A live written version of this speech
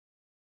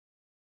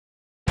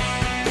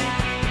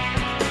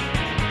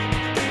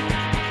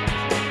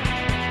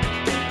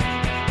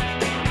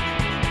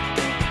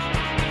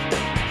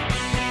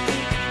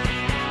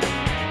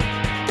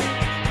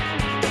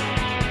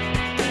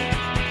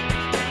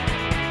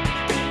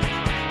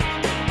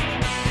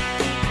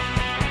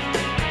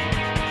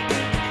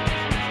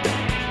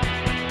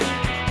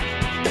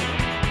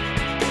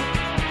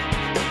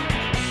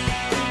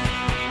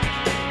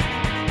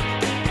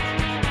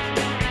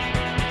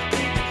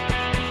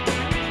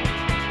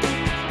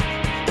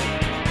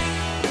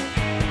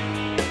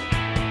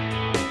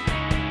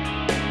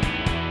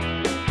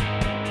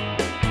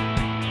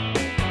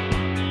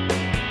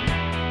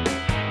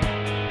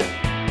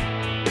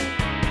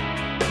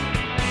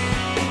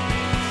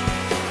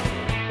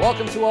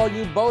Welcome to all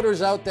you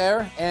boaters out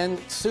there and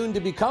soon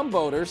to become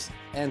boaters.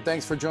 And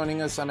thanks for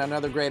joining us on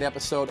another great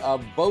episode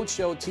of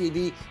Boatshow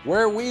TV,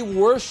 where we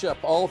worship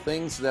all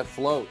things that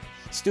float.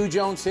 Stu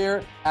Jones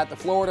here at the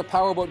Florida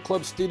Powerboat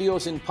Club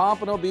Studios in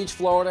Pompano Beach,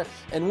 Florida,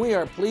 and we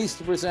are pleased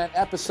to present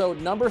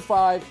episode number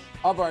 5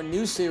 of our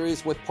new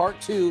series with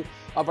part 2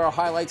 of our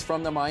highlights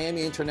from the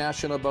Miami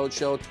International Boat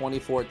Show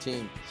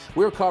 2014.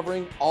 We're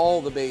covering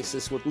all the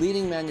bases with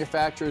leading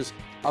manufacturers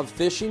of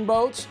fishing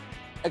boats,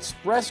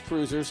 express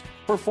cruisers,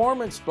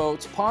 performance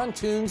boats,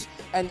 pontoons,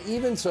 and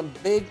even some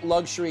big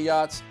luxury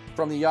yachts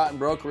from the Yacht and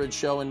Brokerage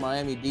Show in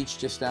Miami Beach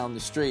just down the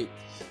street.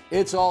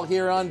 It's all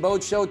here on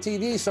Boatshow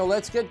TV, so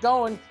let's get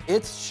going.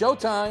 It's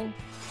showtime.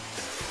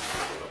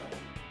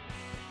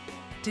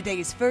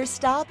 Today's first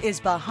stop is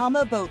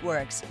Bahama Boat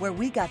Works, where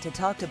we got to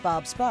talk to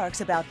Bob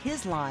Sparks about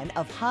his line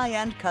of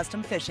high-end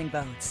custom fishing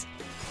boats.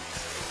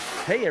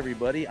 Hey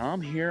everybody, I'm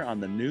here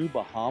on the new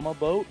Bahama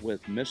boat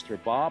with Mr.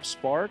 Bob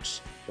Sparks,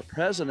 the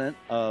president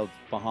of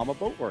Bahama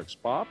Boat Works.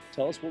 Bob,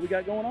 tell us what we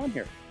got going on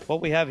here. What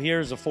we have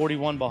here is a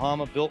 41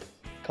 Bahama built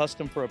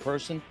custom for a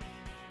person.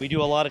 We do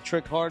a lot of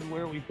trick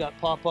hardware. We've got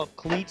pop-up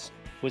cleats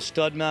with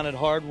stud-mounted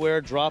hardware,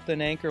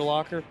 drop-in anchor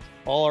locker.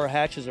 All our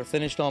hatches are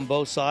finished on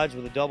both sides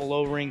with a double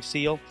O-ring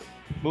seal.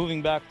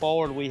 Moving back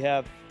forward, we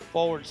have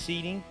forward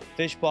seating,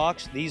 fish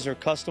box. These are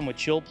custom with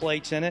chill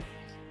plates in it.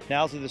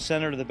 Now through the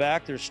center to the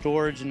back, there's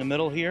storage in the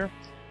middle here.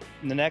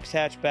 And the next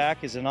hatch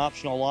back is an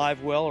optional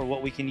live well, or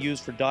what we can use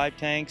for dive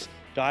tanks,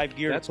 dive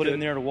gear to put in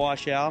there to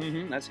wash out.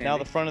 That's handy. Now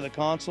the front of the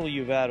console,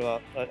 you've had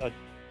a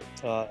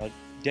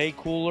day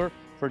cooler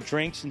for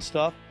drinks and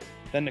stuff.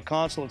 Then the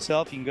console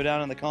itself, you can go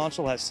down in the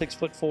console, has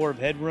 6'4" of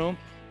headroom,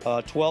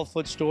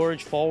 12-foot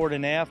storage forward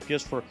and aft,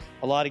 just for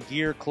a lot of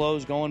gear,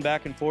 clothes, going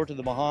back and forth to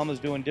the Bahamas,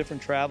 doing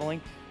different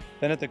traveling.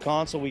 Then at the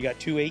console, we got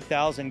two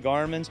 8,000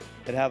 Garmins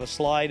that have a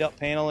slide-up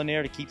panel in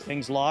there to keep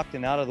things locked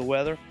and out of the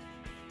weather.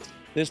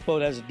 This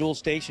boat has a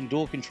dual-station,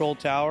 dual-control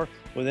tower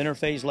with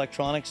interphase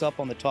electronics up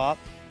on the top.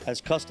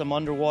 Has custom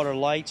underwater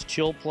lights,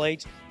 chill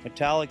plates,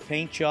 metallic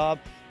paint job,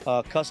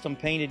 custom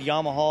painted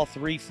Yamaha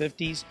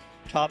 350s,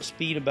 top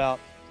speed about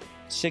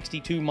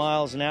 62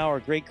 miles an hour,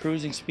 great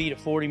cruising speed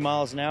at 40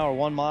 miles an hour,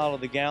 1 mile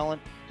to the gallon.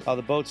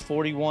 The boat's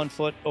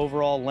 41-foot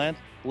overall length,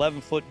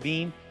 11-foot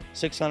beam,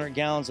 600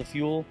 gallons of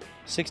fuel,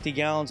 60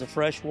 gallons of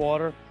fresh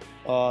water,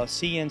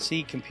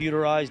 CNC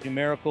computerized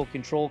numerical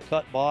control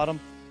cut bottom,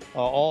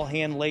 all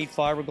hand-laid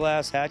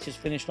fiberglass, hatches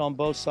finished on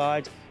both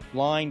sides,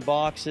 lined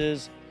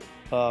boxes,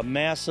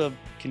 massive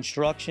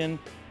construction.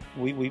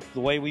 The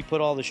way we put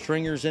all the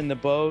stringers in the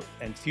boat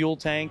and fuel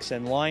tanks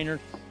and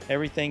liners,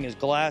 everything is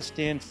glassed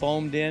in,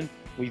 foamed in.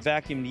 We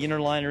vacuum the inner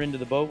liner into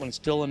the boat when it's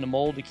still in the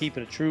mold to keep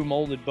it a true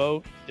molded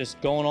boat. Just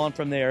going on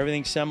from there.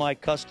 Everything's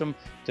semi-custom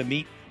to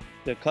meet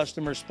the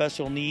customer's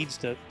special needs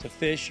to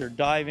fish or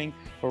diving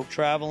or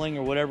traveling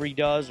or whatever he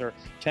does, or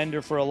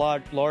tender for a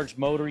large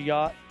motor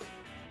yacht.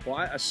 Well,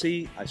 I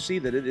see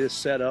that it is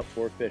set up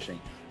for fishing.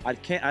 I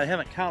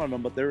haven't counted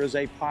them, but there is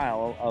a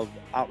pile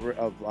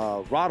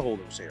of rod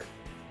holders here.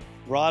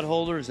 Rod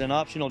holders and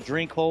optional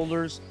drink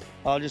holders,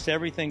 just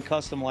everything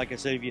custom. Like I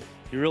said, if you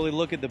really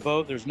look at the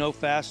boat, there's no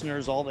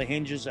fasteners. All the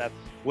hinges have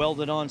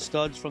welded on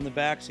studs from the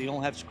back, so you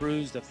don't have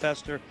screws to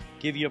fester,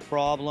 give you a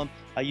problem.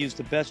 I use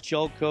the best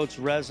gel coats,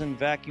 resin,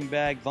 vacuum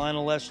bag,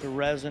 vinyl ester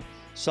resin,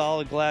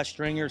 solid glass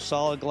stringer,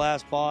 solid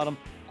glass bottom,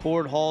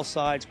 cord hull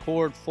sides,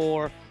 cord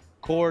 4,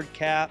 cord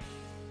cap,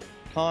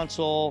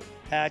 console,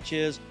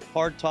 hatches.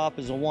 Hard top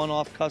is a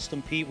one-off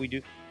custom piece. We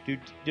do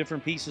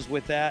different pieces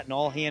with that, and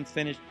all hand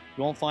finished.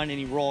 You won't find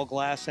any raw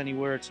glass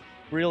anywhere. It's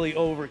really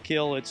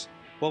overkill. It's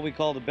what we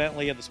call the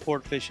Bentley of the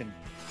sport fishing.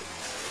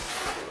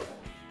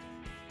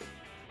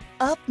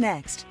 Up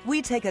next,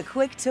 we take a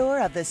quick tour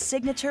of the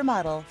signature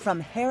model from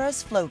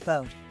Harris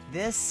Floatboat,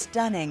 this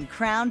stunning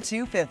Crown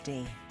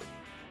 250.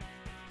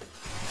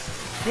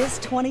 This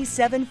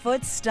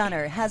 27-foot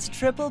stunner has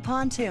triple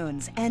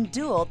pontoons and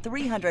dual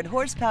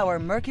 300-horsepower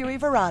Mercury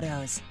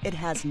Verados. It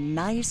has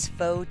nice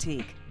faux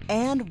teak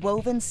and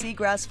woven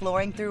seagrass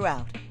flooring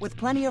throughout, with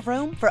plenty of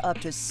room for up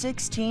to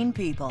 16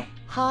 people.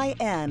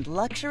 High-end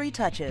luxury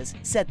touches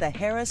set the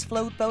Harris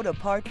Floatboat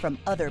apart from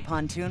other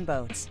pontoon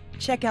boats.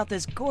 Check out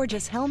this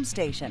gorgeous helm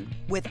station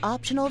with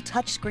optional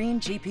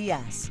touchscreen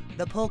GPS.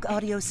 The Polk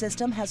audio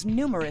system has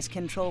numerous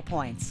control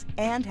points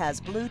and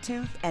has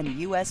Bluetooth and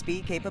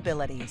USB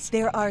capabilities.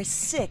 There are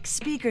 6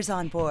 speakers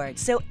on board,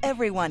 so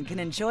everyone can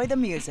enjoy the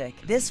music.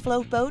 This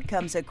floatboat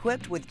comes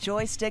equipped with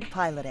joystick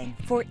piloting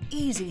for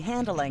easy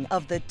handling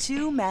of the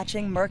 2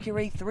 matching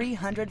Mercury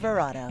 300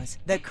 Verados.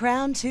 The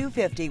Crown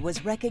 250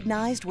 was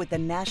recognized with the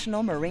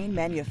National Marine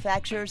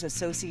Manufacturers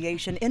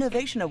Association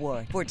Innovation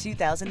Award for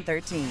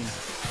 2013.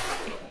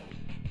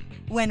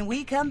 When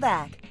we come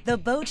back, the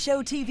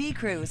Boatshow TV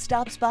crew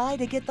stops by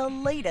to get the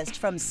latest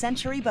from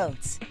Century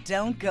Boats.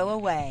 Don't go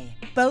away.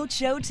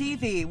 Boatshow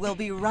TV will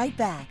be right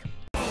back.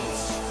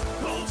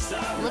 Boats, boats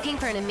Looking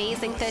for an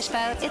amazing fish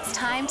boat? It's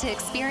time to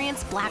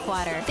experience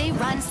Blackwater. They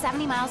run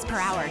 70 miles per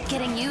hour,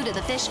 getting you to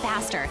the fish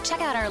faster.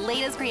 Check out our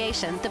latest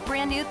creation, the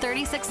brand new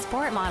 36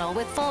 Sport model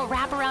with full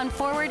wraparound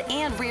forward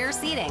and rear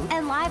seating,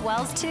 and live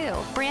wells too.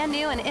 Brand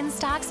new and in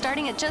stock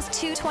starting at just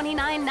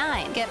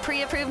 $229.9. Get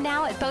pre-approved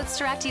now at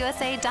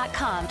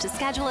boatsdirectusa.com to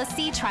schedule a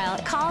sea trial.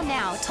 Call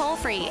now, toll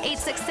free,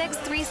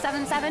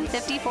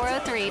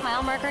 866-377-5403,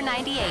 mile marker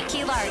 98,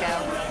 Key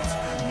Largo.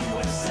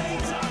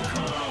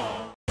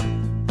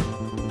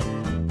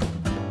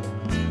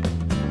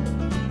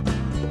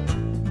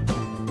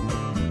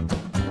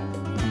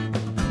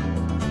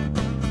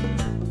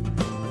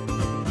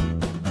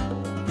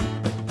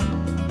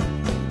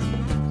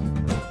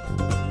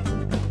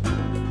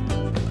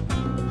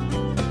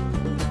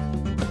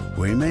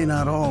 We may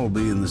not all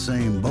be in the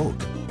same boat,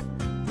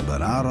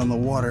 but out on the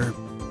water,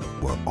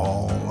 we're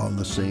all on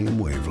the same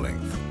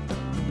wavelength.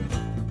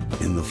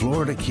 In the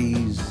Florida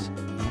Keys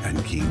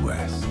and Key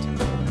West.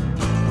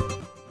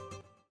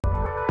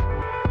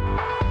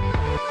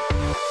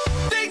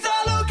 Things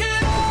are looking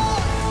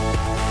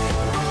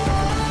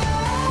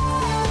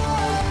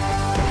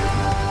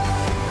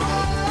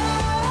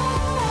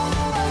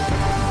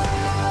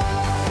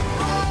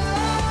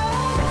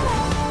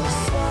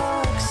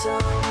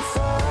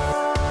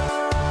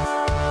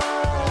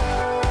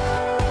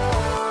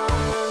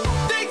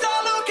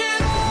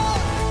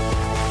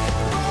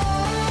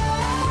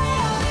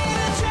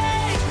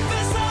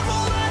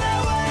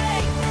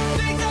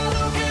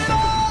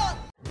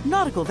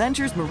Nautical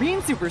Ventures Marine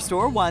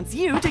Superstore wants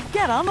you to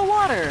get on the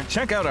water.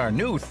 Check out our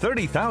new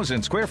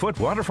 30,000 square foot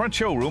waterfront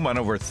showroom on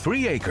over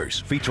 3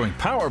 acres, featuring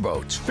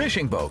powerboats,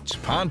 fishing boats,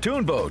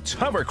 pontoon boats,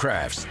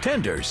 hovercrafts,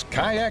 tenders,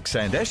 kayaks,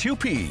 and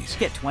SUPs.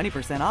 Get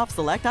 20% off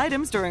select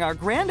items during our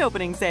grand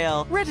opening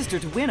sale. Register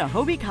to win a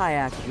Hobie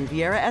kayak,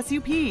 Riviera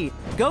SUP,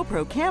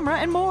 GoPro camera,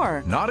 and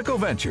more. Nautical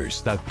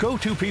Ventures, the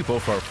go-to people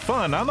for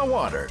fun on the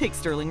water. Take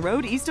Sterling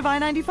Road east of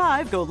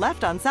I-95, go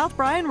left on South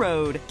Bryan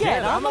Road.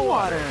 Get on the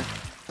water.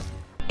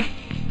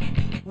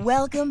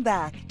 Welcome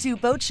back to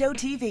Boat Show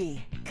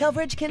TV.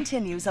 Coverage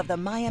continues of the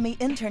Miami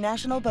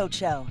International Boat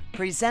Show,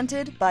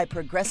 presented by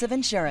Progressive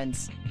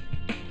Insurance.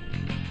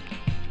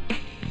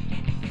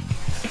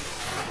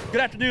 Good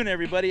afternoon,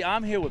 everybody.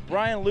 I'm here with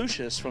Bryan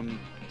Lucius from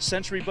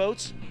Century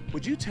Boats.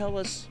 Would you tell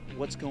us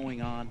what's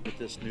going on with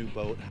this new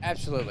boat?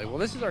 Absolutely. Well,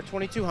 this is our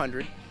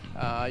 2200.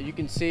 You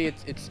can see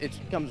it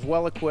comes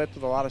well equipped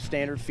with a lot of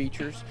standard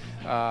features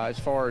as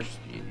far as,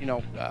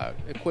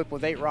 equipped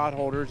with 8 rod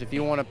holders. If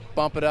you want to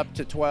bump it up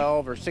to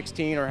 12 or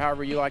 16 or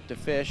however you like to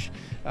fish,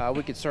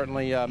 we could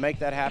certainly make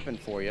that happen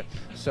for you.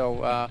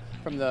 So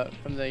from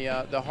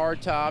the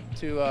hard top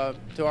to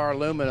our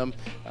aluminum,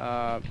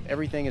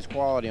 everything is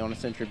quality on a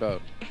Century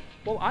boat.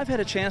 Well, I've had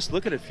a chance to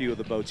look at a few of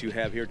the boats you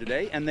have here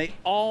today, and they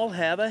all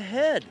have a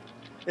head.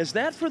 Is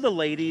that for the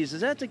ladies?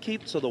 Is that to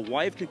keep so the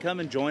wife could come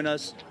and join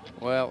us?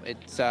 Well, it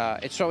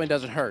certainly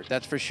doesn't hurt,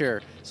 that's for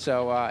sure.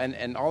 So,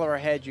 and all of our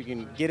heads you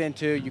can get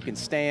into, you can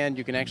stand,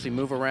 you can actually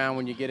move around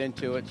when you get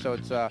into it. So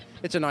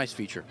it's a nice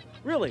feature.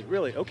 Really,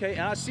 really? Okay,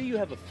 and I see you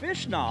have a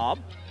fish knob.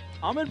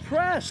 I'm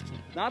impressed.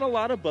 Not a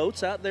lot of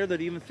boats out there that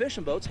even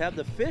fishing boats have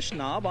the fish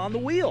knob on the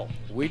wheel.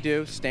 We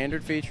do.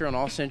 Standard feature on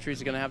all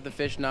Centuries are going to have the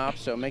fish knob,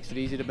 so it makes it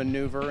easy to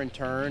maneuver and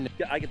turn.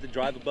 I get to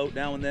drive a boat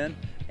now and then,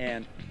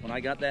 and when I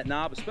got that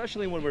knob,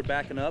 especially when we're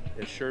backing up,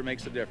 it sure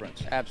makes a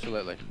difference.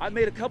 Absolutely. I've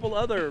made a couple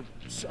other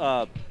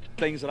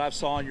things that I've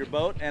saw on your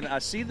boat, and I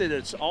see that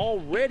it's all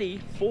ready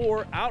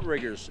for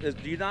outriggers.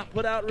 Do you not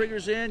put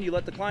outriggers in? You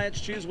let the clients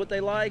choose what they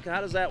like?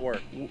 How does that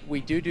work? We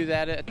do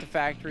that at the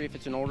factory if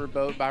it's an ordered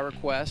boat by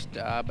request,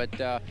 but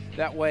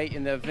that way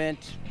in the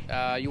event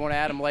you want to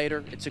add them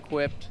later, it's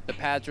equipped, the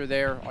pads are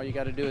there, all you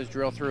got to do is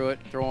drill through it,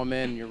 throw them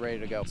in, and you're ready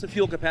to go. What's the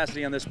fuel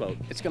capacity on this boat?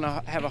 It's going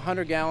to have a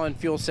 100-gallon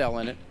fuel cell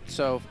in it,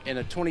 so in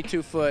a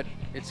 22-foot,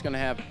 it's going to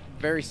have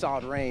very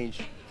solid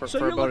range for a boat of this class. So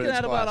you're looking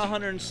at about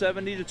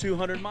 170 to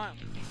 200 miles.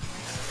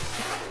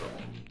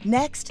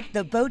 Next,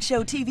 the Boat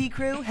Show TV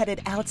crew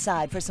headed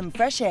outside for some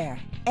fresh air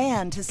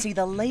and to see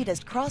the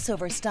latest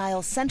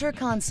crossover-style center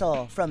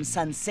console from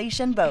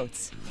Sunsation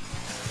Boats.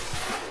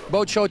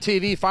 Boat Show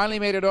TV finally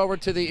made it over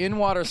to the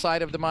in-water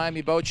side of the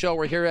Miami Boat Show.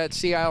 We're here at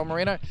Sea Isle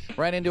Marina.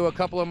 Ran into a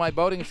couple of my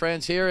boating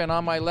friends here, and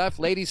on my left,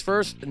 ladies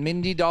first,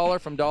 Mindy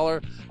from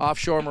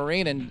Offshore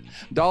Marine, and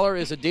Dollar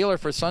is a dealer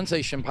for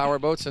Sunsation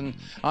powerboats, and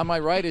on my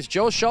right is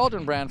Joe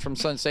Schaldenbrand from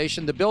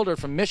Sunsation, the builder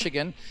from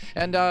Michigan,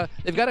 and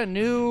they've got a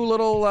new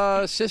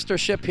little sister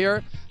ship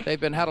here.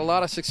 They've had a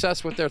lot of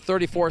success with their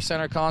 34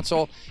 center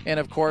console, and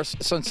of course,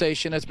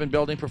 Sunsation has been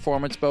building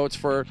performance boats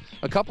for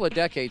a couple of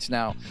decades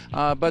now.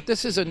 But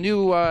this is a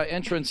new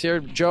entrance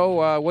here.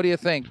 Joe, what do you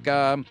think?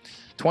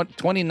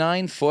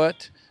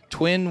 29-foot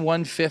twin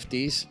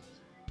 150s.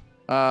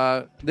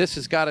 This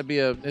has got to be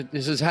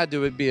this has had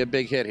to be a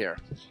big hit here.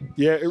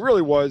 Yeah, it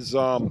really was.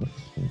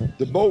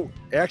 The boat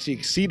actually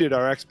exceeded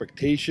our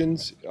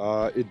expectations.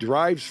 It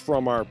derives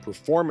from our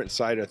performance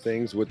side of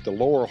things with the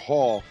lower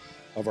hull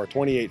of our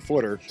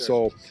 28-footer.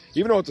 So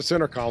even though it's a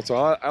center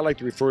console, I like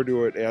to refer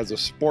to it as a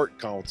sport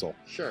console.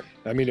 Sure.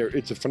 I mean,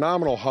 it's a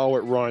phenomenal how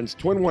it runs.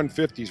 Twin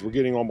 150s, we're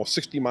getting almost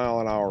 60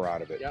 mile an hour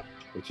out of it,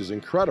 which is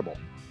incredible.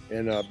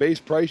 And base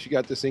price, you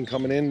got this thing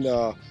coming in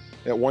at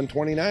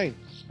 $129.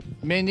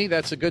 Mindy,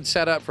 that's a good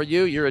setup for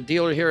you. You're a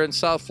dealer here in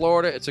South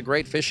Florida. It's a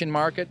great fishing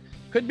market.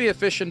 Could be a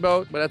fishing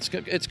boat, but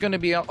it's going to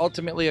be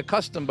ultimately a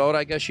custom boat.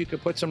 I guess you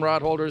could put some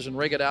rod holders and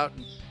rig it out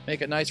and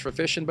make it nice for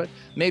fishing, but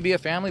maybe a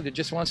family that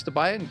just wants to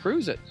buy it and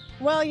cruise it.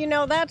 Well, you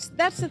know, that's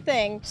the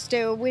thing,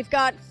 Stu. We've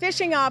got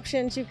fishing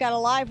options. You've got a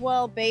live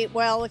well, bait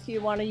well, if you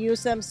want to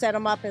use them, set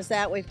them up as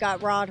that. We've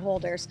got rod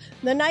holders.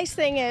 The nice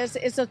thing is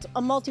it's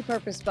a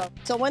multi-purpose boat.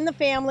 So when the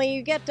family,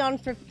 you get done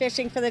for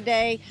fishing for the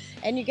day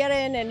and you get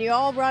in and you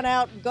all run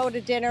out and go to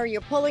dinner,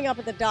 you're pulling up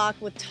at the dock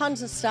with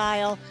tons of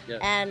style,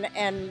 and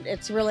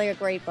it's really a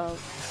great boat.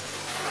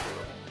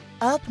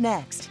 Up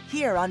next,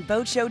 here on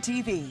Boat Show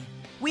TV,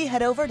 we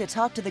head over to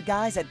talk to the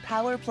guys at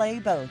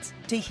Powerplay Boats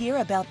to hear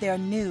about their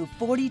new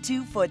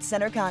 42-foot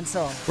center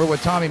console. We're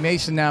with Tommy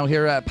Mason now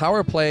here at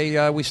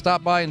Powerplay. We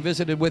stopped by and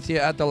visited with you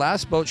at the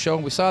last boat show,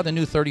 and we saw the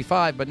new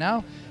 35, but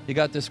now you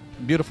got this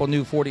beautiful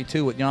new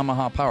 42 with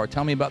Yamaha power.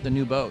 Tell me about the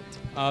new boat.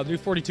 The new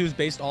 42 is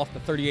based off the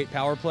 38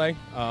 Powerplay.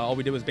 All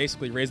we did was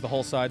basically raise the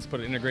hull sides, put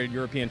an integrated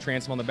European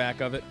transom on the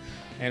back of it,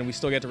 and we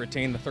still get to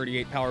retain the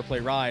 38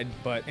 Powerplay ride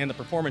and the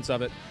performance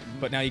of it,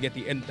 but now you get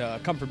the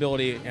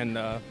comfortability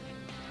and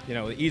you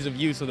know, the ease of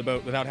use of the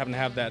boat without having to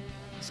have that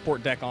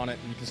sport deck on it.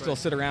 And you can still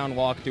sit around,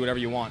 walk, do whatever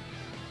you want.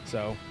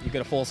 So you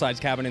get a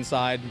full-size cabin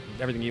inside,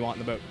 everything you want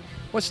in the boat.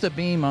 What's the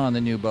beam on the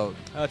new boat?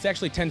 It's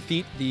actually 10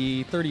 feet.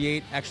 The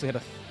 38 actually had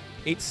a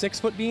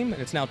 8.6-foot beam, and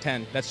it's now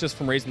 10. That's just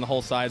from raising the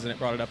hull size, and it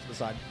brought it up to the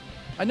side.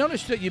 I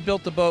noticed that you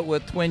built the boat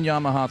with twin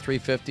Yamaha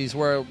 350s,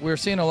 where we're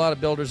seeing a lot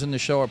of builders in the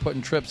show are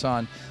putting trips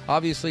on.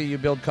 Obviously, you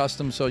build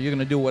custom, so you're going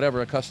to do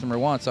whatever a customer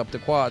wants up to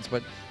quads,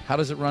 but how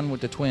does it run with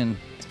the twin?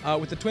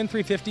 With the twin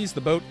 350s,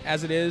 the boat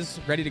as it is,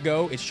 ready to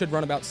go, it should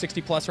run about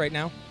 60 plus right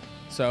now.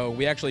 So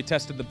we actually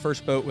tested the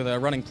first boat with a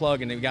running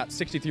plug, and it got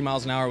 63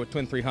 miles an hour with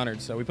twin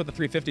 300s. So we put the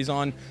 350s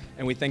on,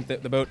 and we think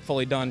that the boat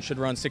fully done should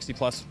run 60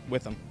 plus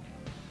with them.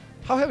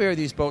 How heavy are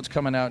these boats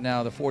coming out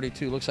now? The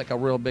 42 looks like a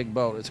real big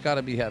boat. It's got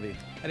to be heavy.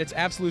 At its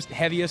absolute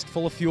heaviest,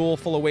 full of fuel,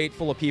 full of weight,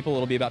 full of people,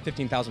 it'll be about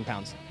 15,000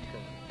 pounds.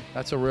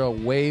 That's a real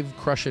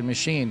wave-crushing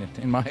machine.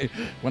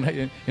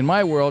 In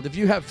my world, if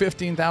you have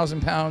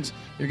 15,000 pounds,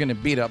 you're going to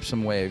beat up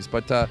some waves.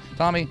 But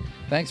Tommy,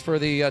 thanks for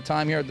the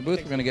time here at the booth.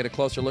 We're going to get a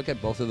closer look at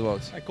both of the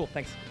boats. All right, cool.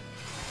 Thanks.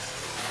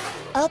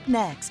 Up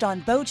next on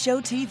Boat Show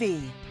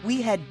TV,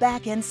 we head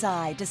back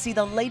inside to see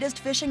the latest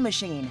fishing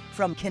machine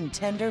from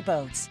Contender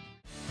Boats.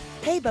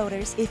 Hey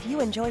boaters, if you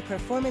enjoy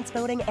performance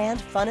boating and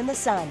fun in the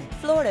sun,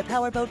 Florida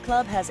Powerboat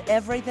Club has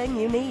everything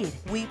you need.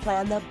 We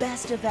plan the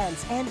best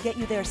events and get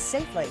you there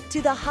safely to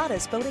the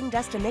hottest boating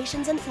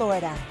destinations in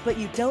Florida. But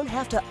you don't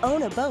have to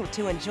own a boat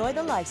to enjoy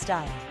the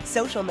lifestyle.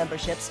 Social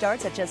membership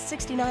starts at just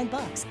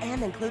 $69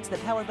 and includes the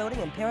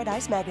Powerboating in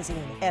Paradise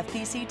magazine,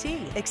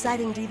 FPCT,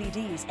 exciting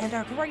DVDs, and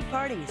our great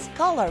parties.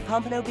 Call our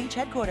Pompano Beach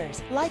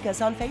headquarters, like us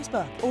on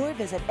Facebook, or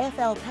visit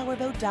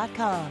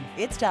flpowerboat.com.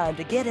 It's time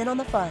to get in on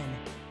the fun.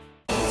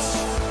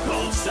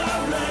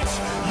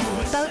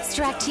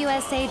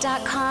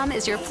 BoatsDirectUSA.com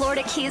is your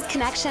Florida Keys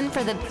connection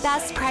for the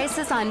best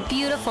prices on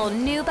beautiful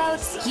new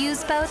boats,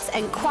 used boats,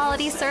 and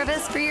quality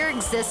service for your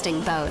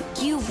existing boat.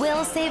 You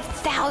will save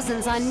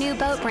thousands on new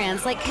boat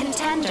brands like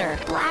Contender,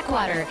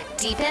 Blackwater,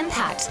 Deep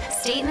Impact,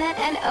 Statement,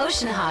 and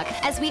Ocean Hawk,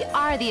 as we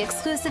are the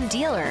exclusive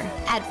dealer.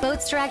 At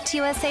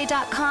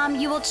BoatsDirectUSA.com,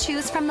 you will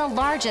choose from the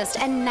largest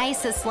and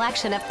nicest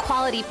selection of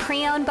quality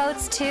pre-owned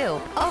boats, too.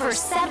 Over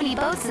 70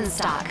 boats in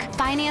stock.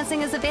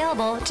 Financing is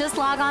available. Just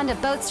log on to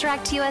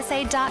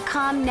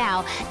BoatsDirectUSA.com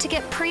now to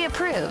get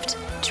pre-approved.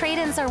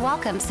 Trade-ins are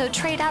welcome, so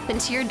trade up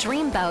into your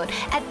dream boat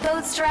at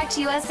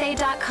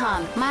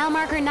BoatsDirectUSA.com. Mile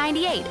marker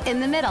 98 in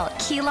the middle,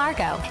 Key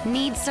Largo.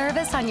 Need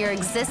service on your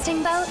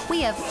existing boat?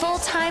 We have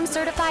full-time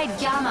certified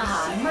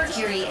Yamaha,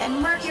 Mercury,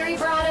 and Mercury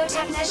Verado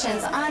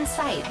technicians on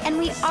site, and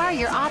we are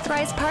your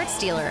authorized parts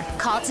dealer.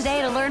 Call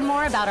today to learn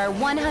more about our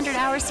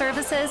 100-hour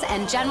services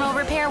and general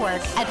repair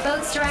work at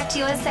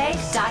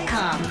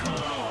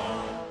BoatsDirectUSA.com.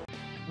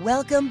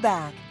 Welcome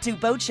back to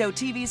Boat Show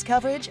TV's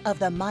coverage of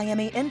the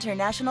Miami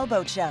International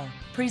Boat Show,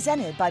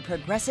 presented by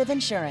Progressive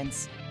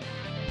Insurance.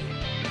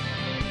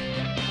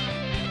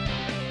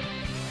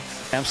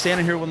 I'm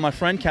standing here with my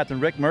friend, Captain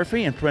Rick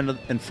Murphy, in front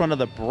of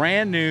the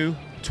brand new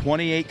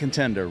 28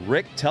 Contender.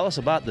 Rick, tell us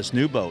about this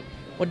new boat.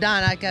 Well,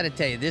 Don, I got to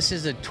tell you, this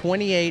is a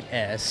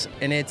 28S,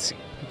 and its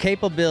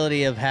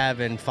capability of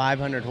having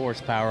 500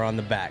 horsepower on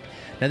the back.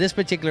 Now, this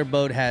particular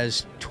boat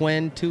has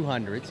twin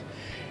 200s.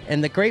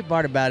 And the great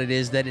part about it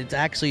is that it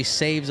actually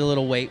saves a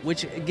little weight,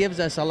 which gives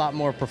us a lot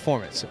more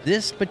performance.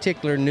 This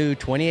particular new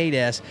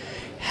 28S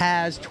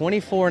has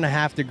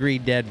 24.5-degree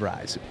dead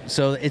rise.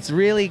 So it's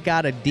really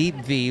got a deep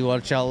V,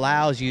 which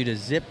allows you to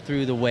zip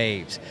through the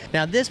waves.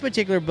 Now, this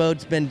particular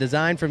boat's been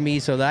designed for me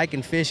so that I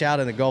can fish out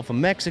in the Gulf of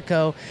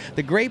Mexico.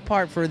 The great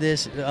part for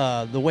this,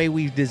 the way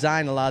we've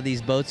designed a lot of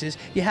these boats, is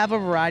you have a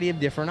variety of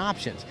different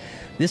options.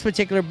 This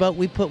particular boat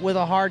we put with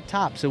a hard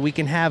top so we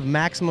can have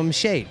maximum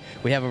shade.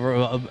 We have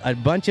a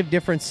bunch of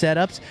different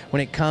setups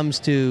when it comes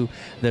to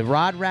the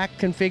rod rack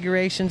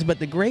configurations, but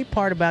the great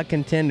part about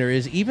Contender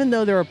is even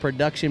though they're a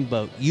production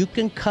boat, you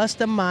can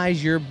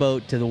customize your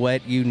boat to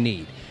what you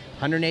need.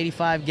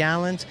 185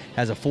 gallons,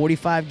 has a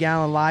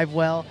 45-gallon live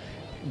well,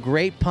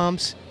 great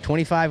pumps,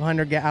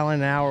 2,500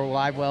 gallon an hour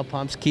live well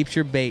pumps, keeps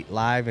your bait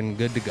live and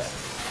good to go.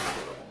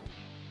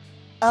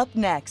 Up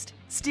next,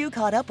 Stu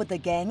caught up with the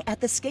gang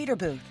at the skater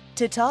booth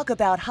to talk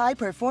about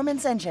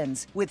high-performance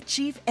engines with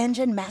Chief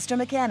Engine Master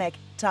Mechanic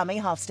Tommy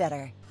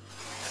Hofstetter.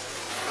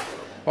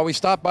 Well, we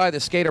stopped by the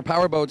Skater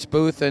Powerboats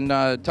booth, and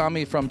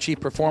Tommy from Chief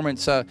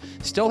Performance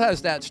still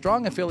has that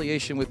strong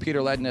affiliation with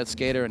Peter Lednett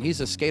Skater, and he's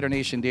a Skater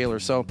Nation dealer.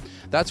 So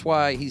that's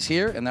why he's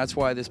here, and that's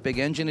why this big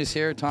engine is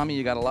here. Tommy,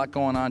 you got a lot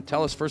going on.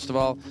 Tell us, first of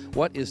all,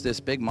 what is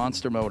this big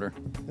monster motor?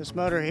 This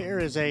motor here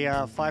is a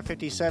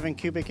 557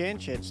 cubic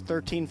inch. It's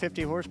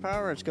 1350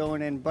 horsepower. It's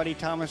going in Buddy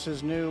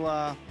Thomas's new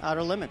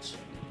Outer Limits.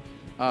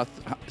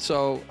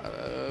 So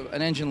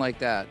an engine like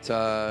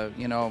that,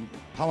 you know,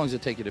 how long does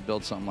it take you to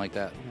build something like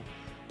that?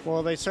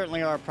 Well, they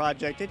certainly are a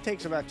project. It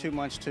takes about 2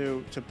 months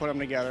to put them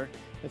together.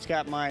 It's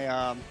got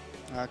my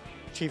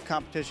Chief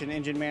Competition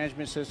engine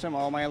management system,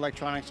 all my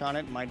electronics on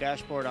it, my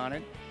dashboard on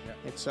it. Yeah.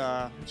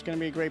 It's going to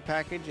be a great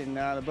package, and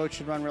the boat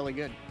should run really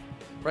good.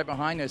 Right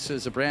behind us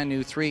is a brand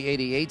new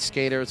 388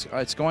 skater.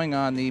 It's going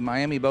on the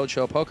Miami Boat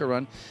Show Poker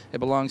Run. It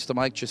belongs to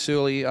Mike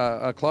Chasuli,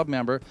 a club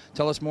member.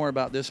 Tell us more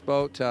about this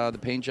boat, the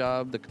paint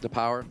job, the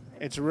power.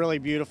 It's a really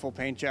beautiful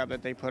paint job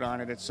that they put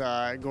on it. It's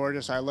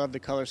gorgeous. I love the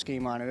color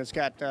scheme on it. It's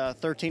got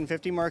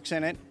 1350 marks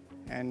in it,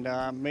 and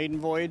maiden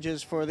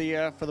voyages for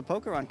the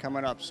Poker Run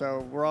coming up. So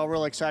we're all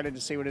real excited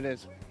to see what it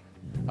is.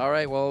 All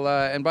right, well,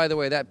 and by the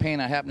way, that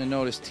paint I happen to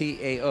notice,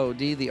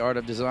 TAOD, The Art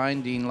of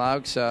Design, Dean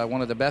Laux,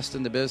 one of the best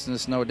in the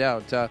business, no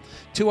doubt.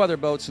 2 other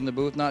boats in the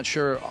booth, not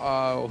sure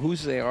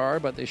whose they are,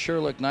 but they sure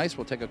look nice.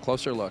 We'll take a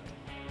closer look.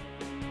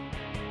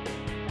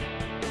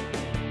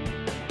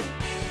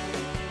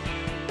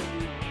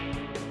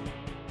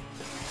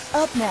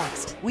 Up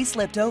next, we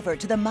slipped over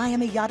to the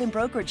Miami Yacht and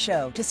Brokerage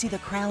Show to see the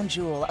crown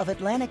jewel of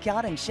Atlantic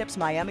Yacht and Ships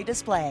Miami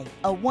display,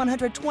 a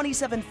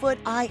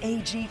 127-foot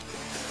IAG.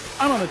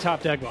 I'm on the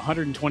top deck of a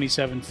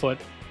 127-foot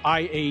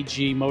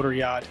IAG motor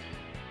yacht.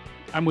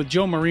 I'm with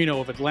Joe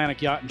Marino of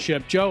Atlantic Yacht and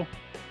Ship. Joe,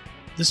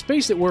 the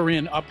space that we're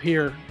in up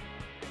here,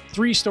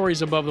 3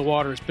 stories above the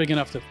water, is big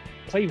enough to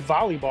play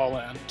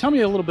volleyball in. Tell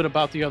me a little bit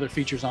about the other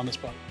features on this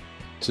boat.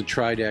 It's a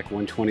tri-deck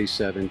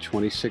 127,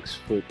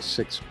 26-foot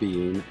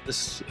 6-beam.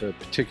 This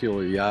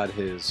particular yacht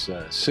has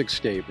 6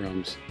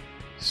 staterooms,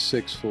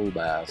 6 full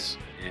baths,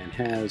 and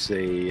has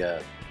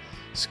a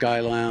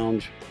sky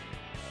lounge,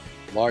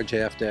 large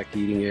half-deck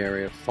eating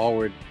area,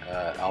 forward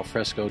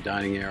alfresco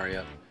dining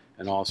area,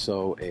 and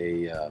also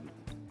a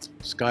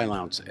sky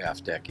lounge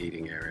aft-deck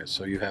eating area.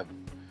 So you have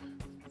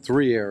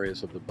 3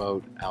 areas of the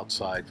boat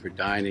outside for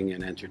dining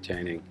and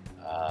entertaining.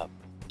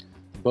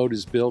 The boat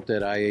is built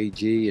at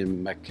IAG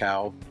in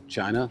Macau,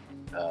 China.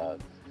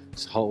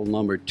 It's hull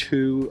number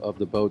 2 of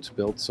the boats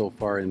built so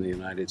far in the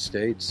United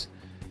States,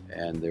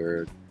 and there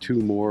are 2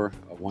 more,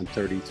 a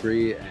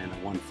 133 and a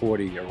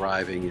 140,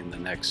 arriving in the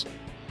next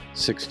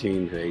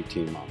 16 to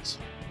 18 months.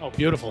 Oh,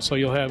 beautiful. So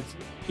you'll have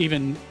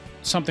even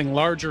something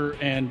larger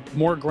and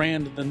more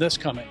grand than this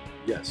coming.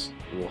 Yes.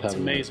 We'll That's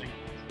have amazing.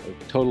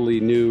 A totally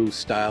new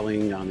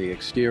styling on the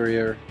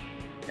exterior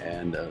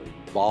and a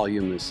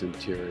voluminous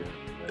interior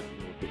that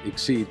will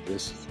exceed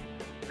this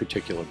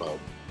particular boat.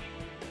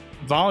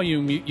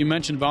 Volume, you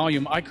mentioned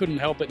volume. I couldn't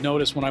help but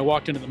notice when I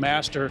walked into the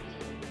master,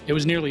 it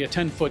was nearly a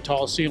 10-foot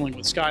tall ceiling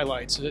with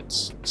skylights.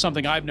 It's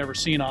something I've never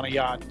seen on a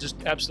yacht. Just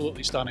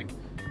absolutely stunning.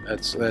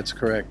 That's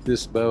correct.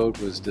 This boat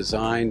was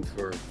designed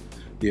for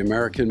the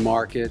American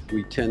market.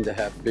 We tend to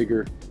have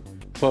bigger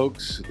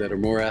folks that are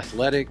more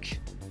athletic,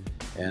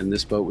 and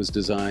this boat was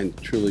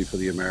designed truly for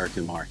the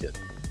American market.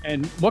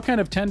 And what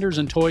kind of tenders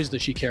and toys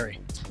does she carry?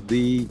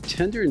 The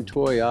tender and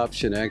toy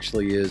option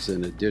actually is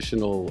an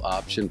additional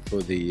option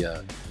for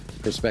the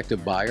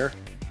prospective buyer.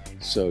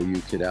 So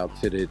you could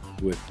outfit it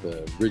with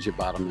a rigid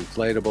bottom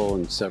inflatable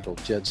and several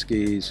jet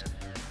skis.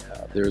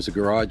 There's a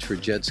garage for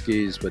jet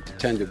skis, but the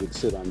tender would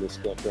sit on this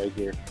deck right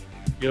here.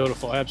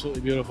 Beautiful, absolutely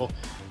beautiful.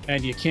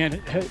 And you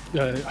can't,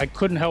 I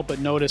couldn't help but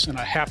notice, and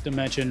I have to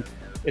mention,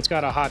 it's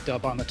got a hot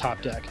tub on the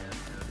top deck.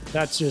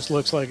 That just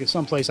looks like it's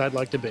someplace I'd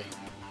like to be.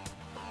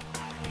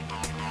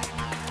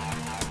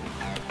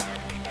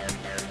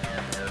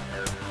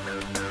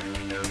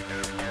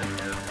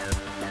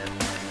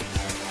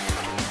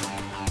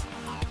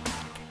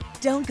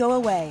 Don't go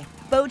away.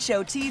 Boat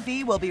Show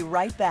TV will be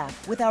right back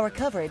with our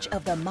coverage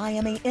of the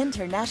Miami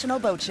International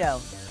Boat Show.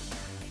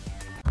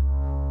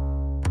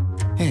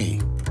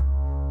 Hey,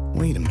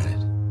 wait a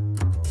minute.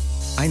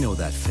 I know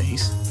that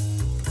face.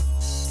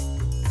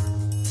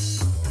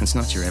 It's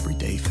not your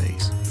everyday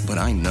face, but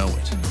I know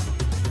it.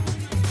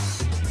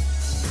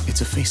 It's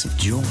a face of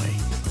joy,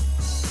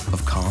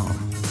 of calm,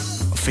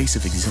 a face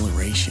of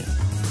exhilaration,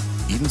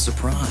 even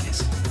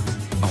surprise.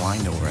 Oh, I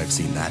know where I've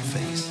seen that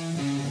face.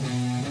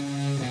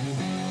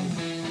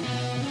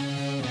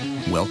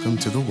 welcome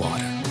to the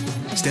water.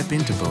 Step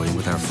into boating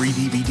with our free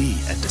DVD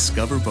at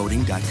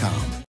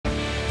discoverboating.com.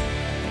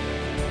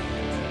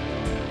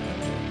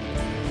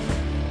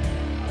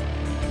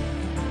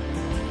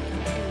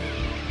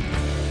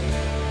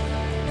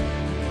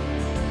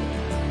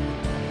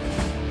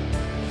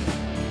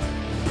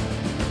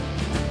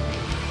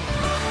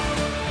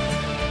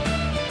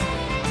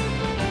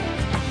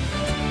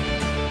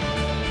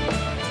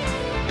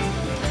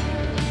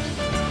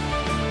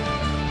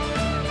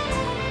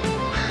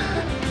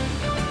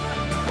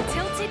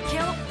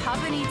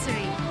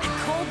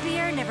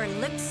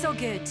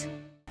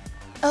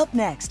 Up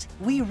next,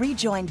 we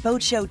rejoin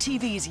Boatshow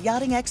TV's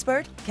yachting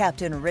expert,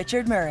 Captain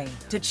Richard Murray,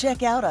 to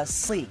check out a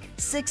sleek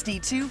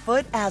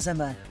 62-foot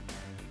azimuth.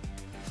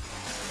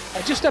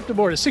 I just stepped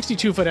aboard a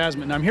 62-foot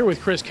azimuth, and I'm here with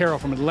Chris Carroll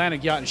from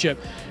Atlantic Yacht and Ship.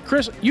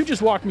 Chris, you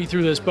just walked me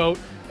through this boat,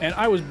 and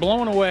I was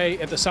blown away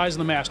at the size of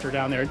the master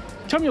down there.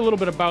 Tell me a little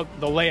bit about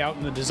the layout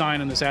and the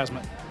design on this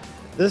azimuth.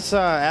 This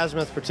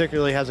azimuth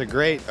particularly has a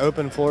great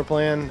open floor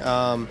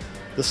plan.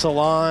 The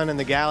salon and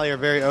the galley are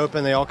very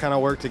open. They all kind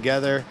of work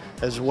together,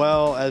 as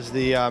well as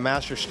the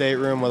master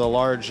stateroom with a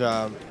large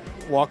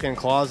walk-in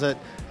closet,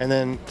 and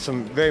then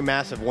some very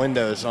massive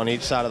windows on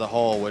each side of the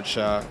hull, which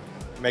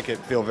make it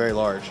feel very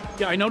large.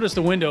 Yeah, I noticed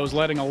the windows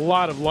letting a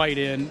lot of light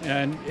in,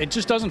 and it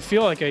just doesn't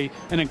feel like an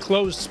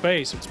enclosed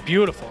space. It's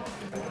beautiful.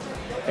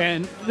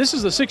 And this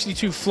is the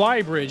 62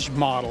 Flybridge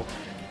model.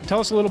 Tell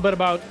us a little bit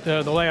about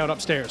the layout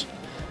upstairs.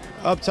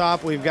 Up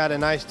top, we've got a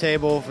nice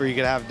table for you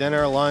could have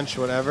dinner, lunch,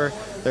 whatever.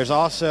 There's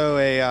also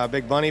a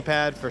big bunny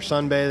pad for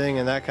sunbathing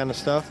and that kind of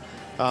stuff.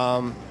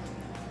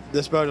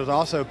 This boat is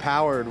also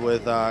powered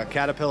with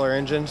Caterpillar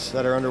engines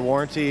that are under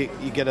warranty.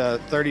 You get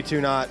a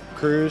 32-knot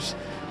cruise,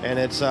 and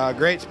it's a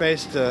great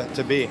space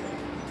to be.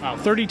 Wow,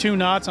 32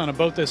 knots on a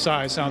boat this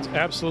size sounds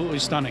absolutely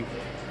stunning.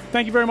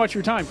 Thank you very much for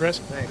your time, Chris.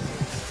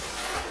 Thanks.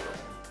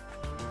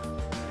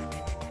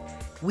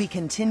 We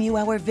continue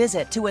our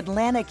visit to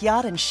Atlantic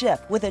Yacht and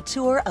Ship with a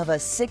tour of a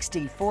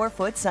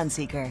 64-foot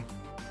Sunseeker.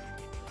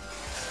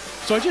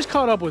 So I just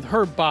caught up with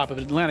Herb Bopp of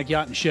Atlantic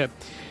Yacht and Ship.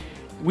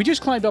 We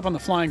just climbed up on the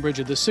flying bridge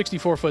of the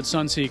 64-foot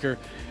Sunseeker.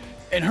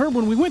 And Herb,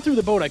 when we went through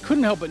the boat, I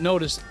couldn't help but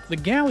notice the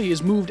galley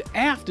is moved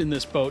aft in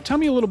this boat. Tell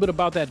me a little bit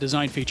about that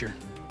design feature.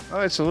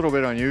 Well, it's a little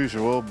bit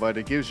unusual, but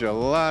it gives you a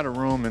lot of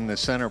room in the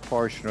center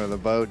portion of the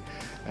boat,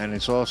 and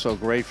it's also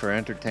great for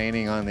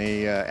entertaining on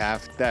the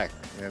aft deck.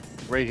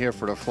 Right here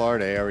for the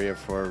Florida area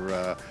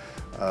for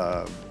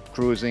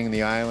cruising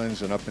the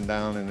islands and up and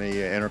down in the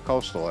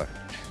intercoastal area.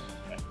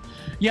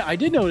 Yeah, I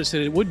did notice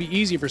that it would be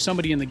easy for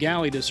somebody in the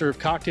galley to serve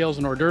cocktails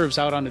and hors d'oeuvres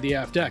out onto the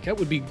aft deck. That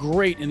would be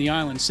great in the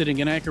island,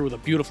 sitting at anchor with a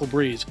beautiful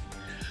breeze.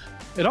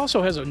 It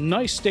also has a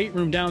nice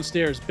stateroom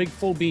downstairs, big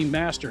full beam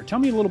master. Tell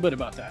me a little bit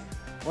about that.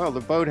 Well, the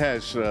boat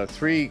has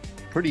three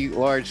pretty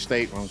large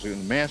staterooms. The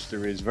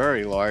master is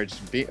very large,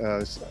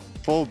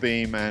 full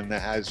beam, and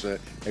has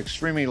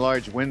extremely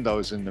large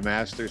windows in the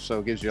master, so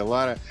it gives you a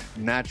lot of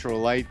natural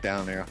light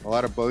down there. A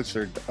lot of boats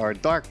are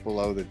dark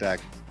below the deck.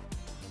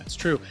 That's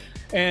true.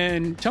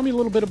 And tell me a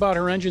little bit about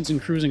her engines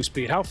and cruising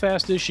speed. How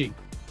fast is she?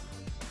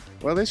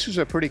 Well, this is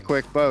a pretty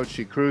quick boat.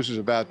 She cruises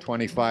about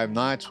 25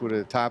 knots with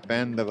a top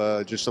end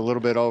of just a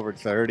little bit over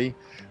 30.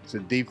 It's a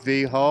deep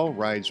V hull,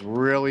 rides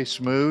really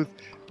smooth.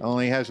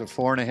 Only has a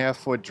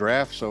 4.5-foot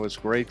draft, so it's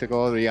great to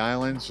go to the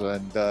islands,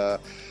 and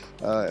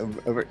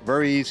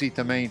very easy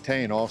to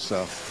maintain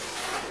also.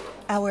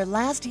 Our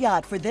last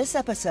yacht for this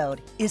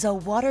episode is a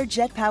water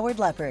jet-powered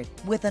Leopard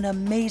with an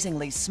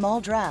amazingly small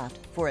draft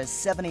for a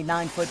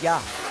 79-foot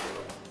yacht.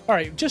 All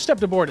right, just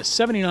stepped aboard a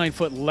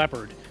 79-foot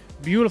Leopard.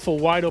 Beautiful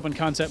wide-open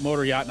concept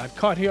motor yacht, and I've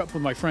caught here up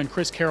with my friend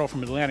Chris Carroll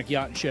from Atlantic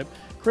Yacht and Ship.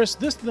 Chris,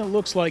 this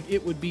looks like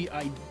it would be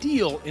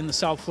ideal in the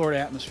South Florida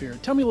atmosphere.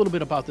 Tell me a little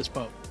bit about this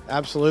boat.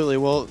 Absolutely.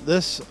 Well,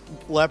 this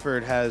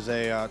Leopard has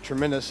a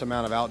tremendous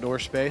amount of outdoor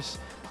space.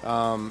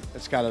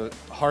 It's got a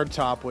hard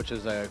top, which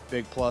is a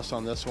big plus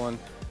on this one.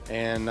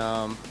 And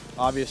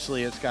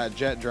obviously it's got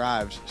jet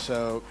drives,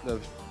 so the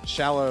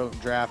shallow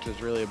draft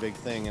is really a big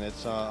thing, and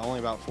it's only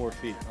about 4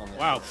 feet on this.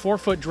 Wow,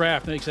 4-foot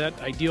draft makes that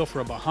ideal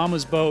for a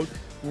Bahamas boat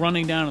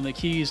running down on the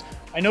Keys.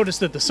 I noticed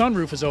that the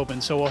sunroof is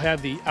open, so we'll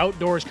have the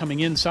outdoors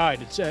coming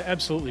inside. It's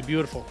absolutely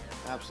beautiful.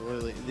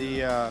 Absolutely.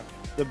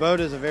 The boat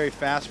is a very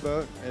fast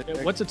boat.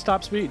 What's its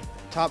top speed?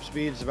 Top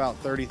speed is about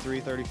 33,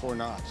 34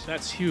 knots.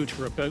 That's huge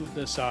for a boat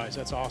this size.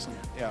 That's awesome.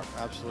 Yeah,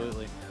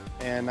 absolutely.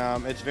 And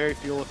it's very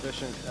fuel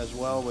efficient as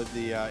well with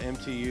the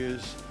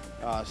MTUs,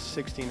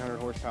 1,600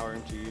 horsepower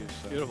MTUs.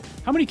 So. Beautiful.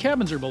 How many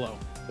cabins are below?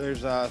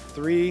 There's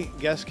 3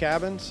 guest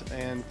cabins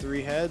and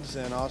 3 heads,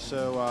 and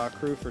also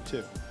crew for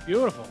 2.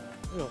 Beautiful.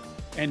 Beautiful.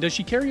 And does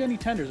she carry any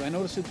tenders? I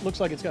noticed it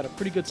looks like it's got a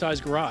pretty good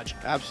sized garage.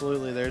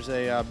 Absolutely. There's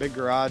a big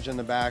garage in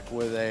the back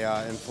with a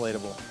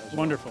inflatable.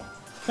 Wonderful.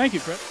 Thank you,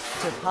 Chris.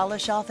 To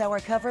polish off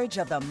our coverage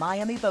of the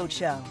Miami Boat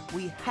Show,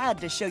 we had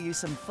to show you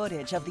some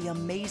footage of the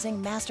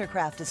amazing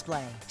Mastercraft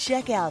display.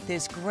 Check out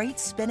this great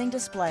spinning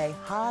display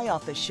high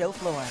off the show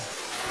floor.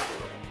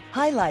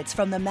 Highlights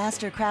from the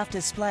Mastercraft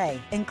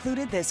display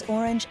included this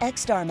orange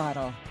X-Star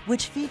model,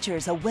 which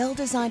features a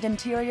well-designed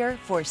interior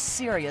for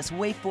serious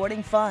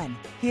wakeboarding fun.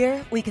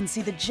 Here, we can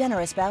see the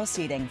generous bow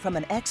seating from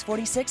an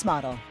X46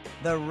 model.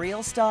 The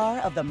real star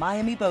of the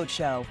Miami Boat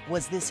Show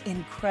was this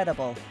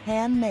incredible,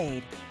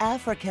 handmade,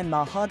 African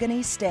mahogany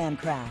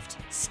Standcraft.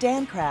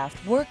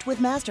 Standcraft worked with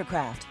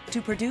Mastercraft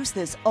to produce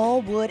this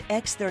all-wood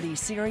X30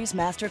 Series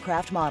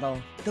Mastercraft model.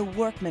 The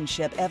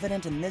workmanship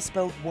evident in this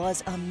boat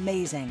was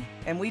amazing,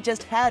 and we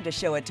just had to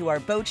show it to our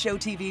Boat Show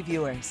TV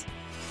viewers.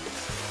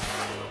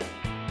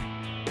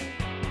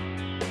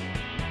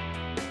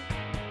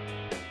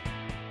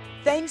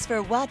 Thanks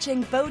for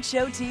watching Boat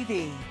Show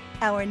TV.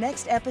 Our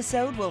next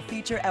episode will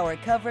feature our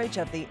coverage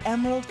of the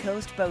Emerald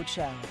Coast Boat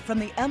Show from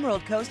the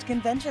Emerald Coast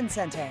Convention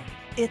Center.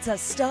 It's a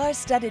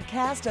star-studded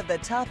cast of the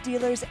top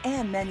dealers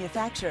and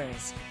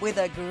manufacturers, with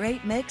a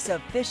great mix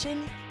of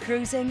fishing,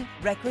 cruising,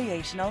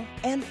 recreational,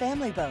 and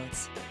family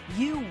boats.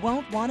 You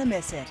won't want to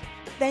miss it.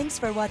 Thanks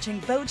for watching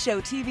Boat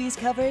Show TV's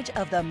coverage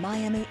of the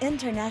Miami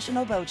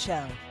International Boat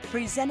Show,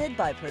 presented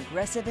by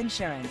Progressive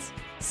Insurance.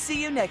 See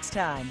you next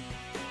time.